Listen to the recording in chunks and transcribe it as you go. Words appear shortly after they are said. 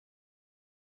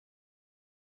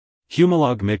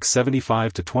Humalog Mix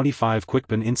 75 to 25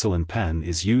 Kwikpen Insulin Pen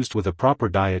is used with a proper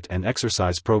diet and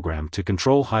exercise program to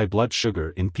control high blood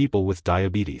sugar in people with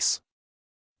diabetes.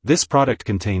 This product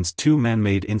contains two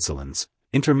man-made insulins,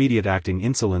 intermediate-acting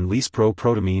insulin lispro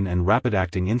protamine and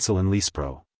rapid-acting insulin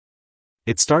lispro.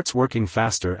 It starts working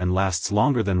faster and lasts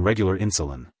longer than regular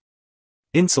insulin.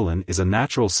 Insulin is a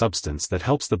natural substance that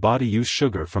helps the body use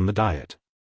sugar from the diet.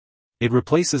 It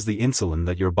replaces the insulin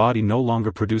that your body no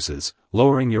longer produces,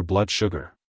 lowering your blood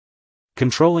sugar.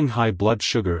 Controlling high blood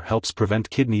sugar helps prevent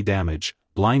kidney damage,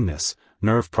 blindness,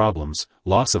 nerve problems,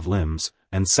 loss of limbs,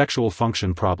 and sexual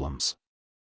function problems.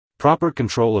 Proper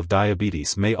control of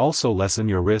diabetes may also lessen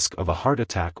your risk of a heart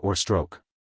attack or stroke.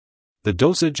 The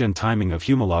dosage and timing of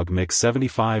Humalog Mix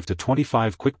 75 to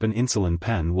 25 Kwikpen Insulin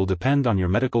Pen will depend on your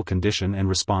medical condition and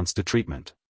response to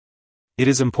treatment. It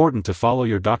is important to follow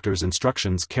your doctor's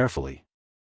instructions carefully.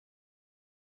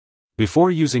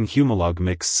 Before using Humalog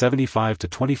Mix 75 to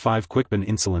 25 Kwikpen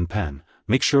Insulin Pen,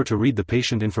 make sure to read the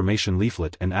patient information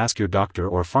leaflet and ask your doctor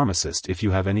or pharmacist if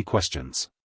you have any questions.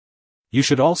 You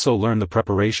should also learn the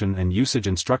preparation and usage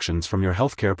instructions from your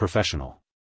healthcare professional.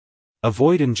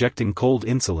 Avoid injecting cold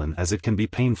insulin as it can be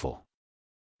painful.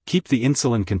 Keep the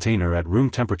insulin container at room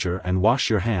temperature and wash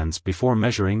your hands before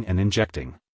measuring and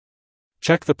injecting.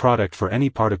 Check the product for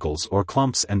any particles or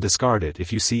clumps and discard it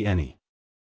if you see any.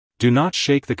 Do not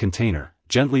shake the container,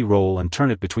 gently roll and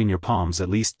turn it between your palms at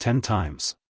least 10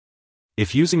 times.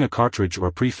 If using a cartridge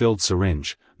or pre-filled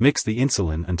syringe, mix the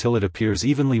insulin until it appears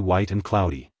evenly white and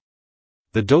cloudy.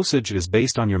 The dosage is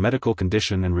based on your medical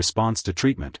condition and response to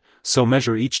treatment, so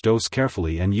measure each dose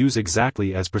carefully and use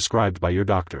exactly as prescribed by your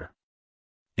doctor.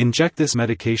 Inject this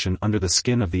medication under the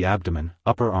skin of the abdomen,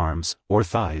 upper arms, or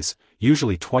thighs,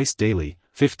 usually twice daily,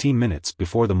 15 minutes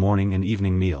before the morning and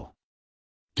evening meal.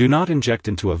 Do not inject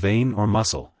into a vein or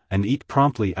muscle, and eat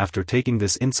promptly after taking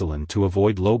this insulin to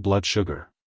avoid low blood sugar.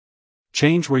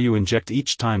 Change where you inject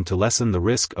each time to lessen the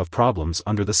risk of problems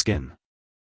under the skin.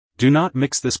 Do not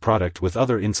mix this product with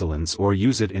other insulins or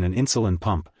use it in an insulin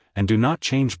pump, and do not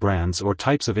change brands or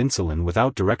types of insulin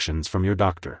without directions from your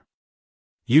doctor.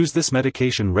 Use this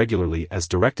medication regularly as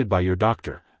directed by your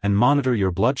doctor, and monitor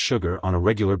your blood sugar on a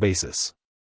regular basis.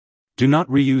 Do not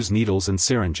reuse needles and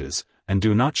syringes, and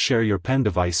do not share your pen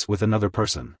device with another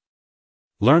person.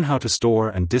 Learn how to store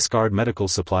and discard medical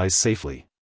supplies safely.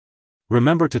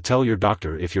 Remember to tell your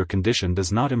doctor if your condition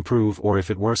does not improve or if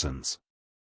it worsens.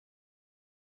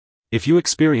 If you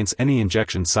experience any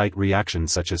injection site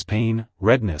reactions such as pain,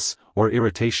 redness, or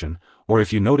irritation, or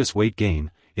if you notice weight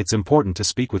gain, it's important to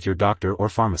speak with your doctor or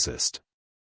pharmacist.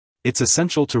 It's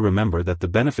essential to remember that the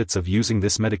benefits of using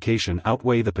this medication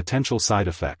outweigh the potential side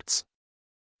effects.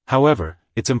 However,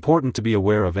 it's important to be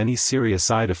aware of any serious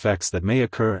side effects that may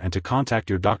occur and to contact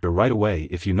your doctor right away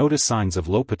if you notice signs of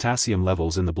low potassium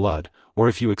levels in the blood, or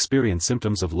if you experience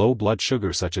symptoms of low blood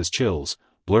sugar such as chills,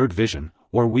 blurred vision,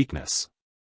 or weakness.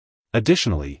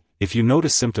 Additionally, if you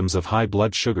notice symptoms of high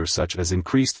blood sugar such as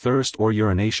increased thirst or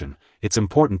urination, it's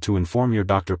important to inform your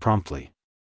doctor promptly.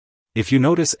 If you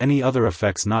notice any other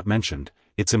effects not mentioned,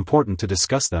 it's important to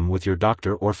discuss them with your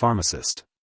doctor or pharmacist.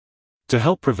 To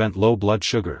help prevent low blood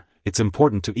sugar, it's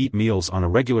important to eat meals on a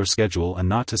regular schedule and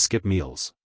not to skip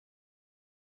meals.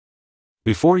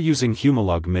 Before using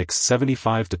Humalog Mix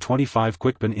 75 to 25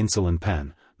 Kwikpen Insulin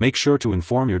Pen, make sure to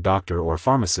inform your doctor or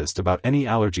pharmacist about any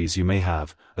allergies you may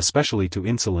have, especially to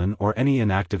insulin or any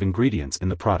inactive ingredients in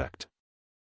the product.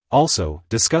 Also,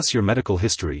 discuss your medical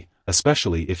history,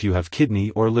 especially if you have kidney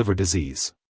or liver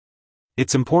disease.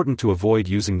 It's important to avoid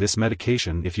using this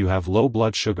medication if you have low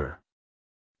blood sugar.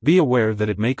 Be aware that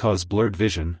it may cause blurred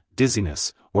vision,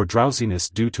 dizziness, or drowsiness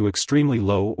due to extremely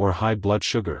low or high blood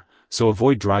sugar, so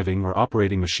avoid driving or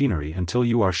operating machinery until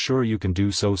you are sure you can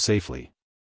do so safely.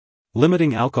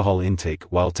 Limiting alcohol intake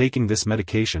while taking this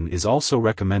medication is also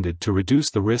recommended to reduce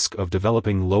the risk of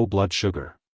developing low blood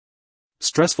sugar.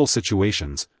 Stressful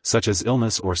situations, such as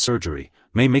illness or surgery,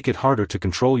 may make it harder to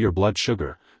control your blood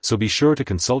sugar, so be sure to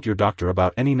consult your doctor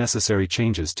about any necessary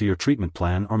changes to your treatment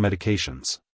plan or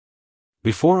medications.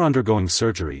 Before undergoing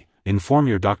surgery, inform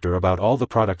your doctor about all the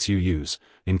products you use,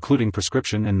 including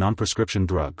prescription and non-prescription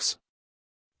drugs.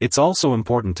 It's also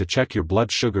important to check your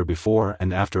blood sugar before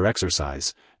and after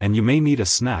exercise, and you may need a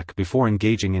snack before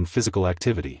engaging in physical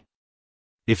activity.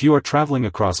 If you are traveling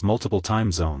across multiple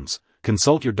time zones,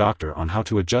 consult your doctor on how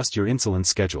to adjust your insulin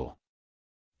schedule.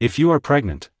 If you are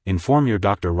pregnant, inform your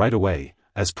doctor right away,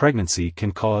 as pregnancy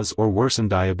can cause or worsen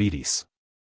diabetes.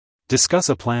 Discuss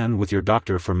a plan with your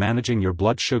doctor for managing your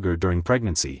blood sugar during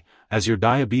pregnancy, as your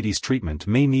diabetes treatment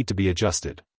may need to be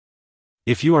adjusted.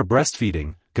 If you are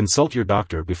breastfeeding, consult your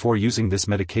doctor before using this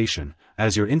medication,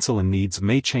 as your insulin needs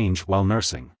may change while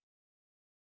nursing.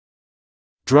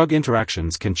 Drug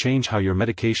interactions can change how your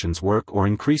medications work or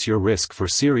increase your risk for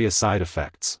serious side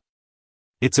effects.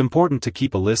 It's important to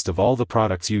keep a list of all the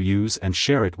products you use and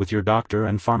share it with your doctor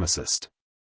and pharmacist.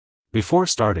 Before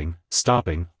starting,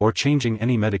 stopping, or changing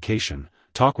any medication,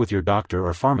 talk with your doctor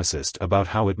or pharmacist about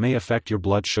how it may affect your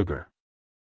blood sugar.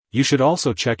 You should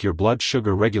also check your blood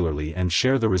sugar regularly and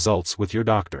share the results with your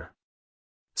doctor.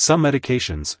 Some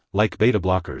medications, like beta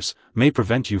blockers, may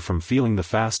prevent you from feeling the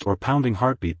fast or pounding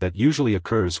heartbeat that usually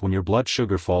occurs when your blood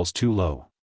sugar falls too low.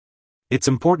 It's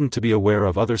important to be aware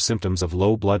of other symptoms of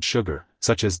low blood sugar,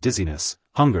 such as dizziness,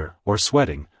 hunger, or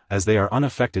sweating, as they are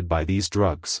unaffected by these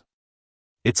drugs.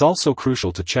 It's also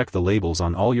crucial to check the labels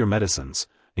on all your medicines,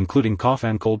 including cough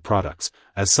and cold products,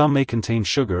 as some may contain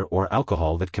sugar or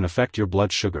alcohol that can affect your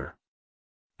blood sugar.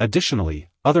 Additionally,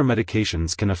 other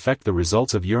medications can affect the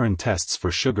results of urine tests for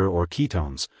sugar or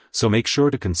ketones, so make sure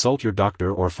to consult your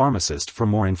doctor or pharmacist for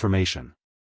more information.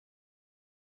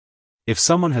 If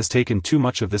someone has taken too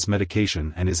much of this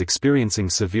medication and is experiencing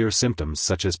severe symptoms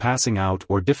such as passing out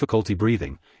or difficulty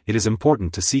breathing, it is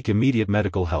important to seek immediate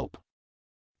medical help.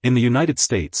 In the United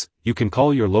States, you can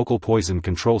call your local poison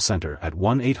control center at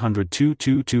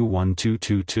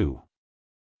 1-800-222-1222.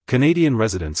 Canadian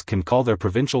residents can call their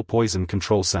provincial poison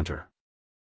control center.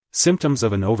 Symptoms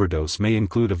of an overdose may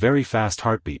include a very fast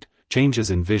heartbeat,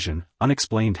 changes in vision,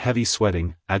 unexplained heavy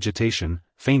sweating, agitation,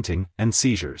 fainting, and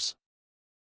seizures.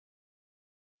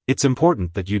 It's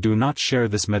important that you do not share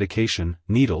this medication,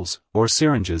 needles, or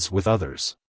syringes with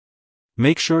others.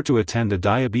 Make sure to attend a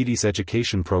diabetes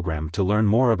education program to learn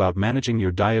more about managing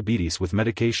your diabetes with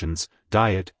medications,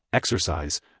 diet,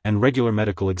 exercise, and regular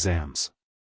medical exams.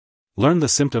 Learn the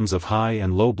symptoms of high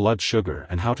and low blood sugar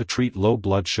and how to treat low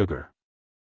blood sugar.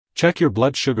 Check your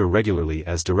blood sugar regularly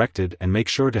as directed and make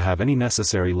sure to have any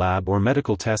necessary lab or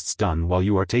medical tests done while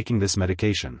you are taking this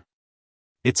medication.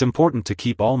 It's important to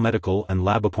keep all medical and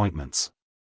lab appointments.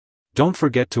 Don't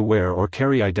forget to wear or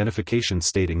carry identification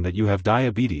stating that you have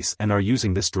diabetes and are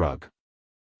using this drug.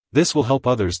 This will help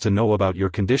others to know about your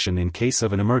condition in case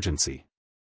of an emergency.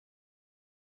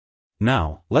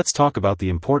 Now, let's talk about the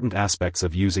important aspects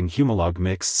of using Humalog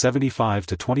Mix 75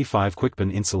 to 25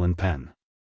 Kwikpen Insulin Pen.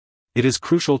 It is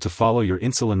crucial to follow your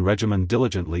insulin regimen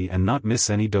diligently and not miss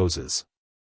any doses.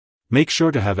 Make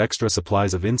sure to have extra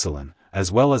supplies of insulin,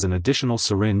 as well as an additional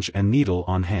syringe and needle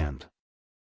on hand.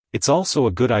 It's also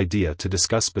a good idea to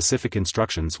discuss specific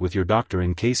instructions with your doctor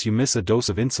in case you miss a dose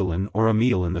of insulin or a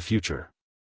meal in the future.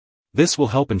 This will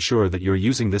help ensure that you're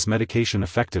using this medication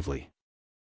effectively.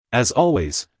 As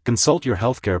always, consult your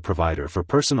healthcare provider for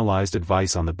personalized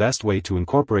advice on the best way to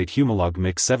incorporate Humalog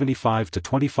Mix 75 to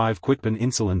 25 Kwikpen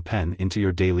Insulin Pen into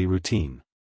your daily routine.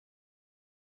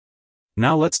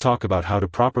 Now let's talk about how to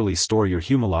properly store your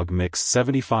Humalog Mix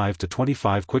 75 to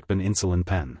 25 Kwikpen Insulin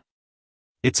Pen.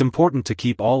 It's important to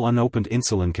keep all unopened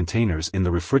insulin containers in the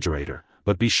refrigerator,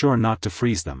 but be sure not to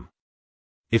freeze them.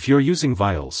 If you're using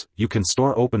vials, you can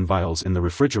store open vials in the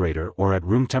refrigerator or at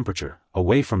room temperature,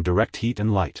 away from direct heat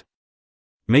and light.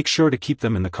 Make sure to keep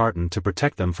them in the carton to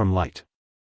protect them from light.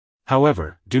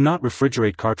 However, do not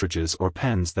refrigerate cartridges or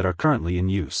pens that are currently in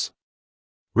use.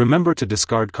 Remember to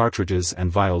discard cartridges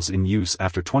and vials in use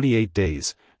after 28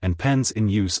 days, and pens in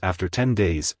use after 10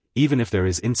 days, even if there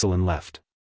is insulin left.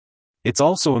 It's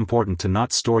also important to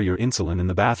not store your insulin in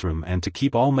the bathroom and to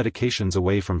keep all medications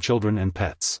away from children and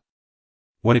pets.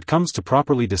 When it comes to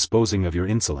properly disposing of your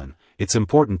insulin, it's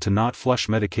important to not flush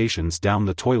medications down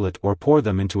the toilet or pour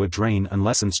them into a drain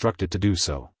unless instructed to do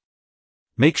so.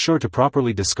 Make sure to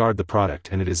properly discard the product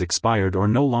and it is expired or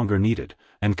no longer needed,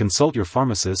 and consult your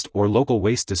pharmacist or local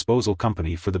waste disposal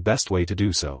company for the best way to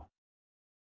do so.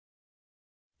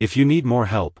 If you need more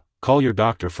help, call your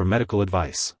doctor for medical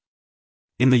advice.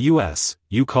 In the US,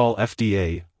 you call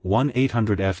FDA,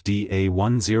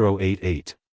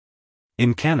 1-800-FDA-1088.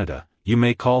 In Canada, you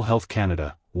may call Health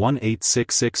Canada,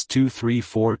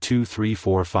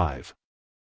 1-866-234-2345.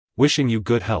 Wishing you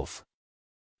good health.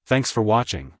 Thanks for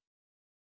watching.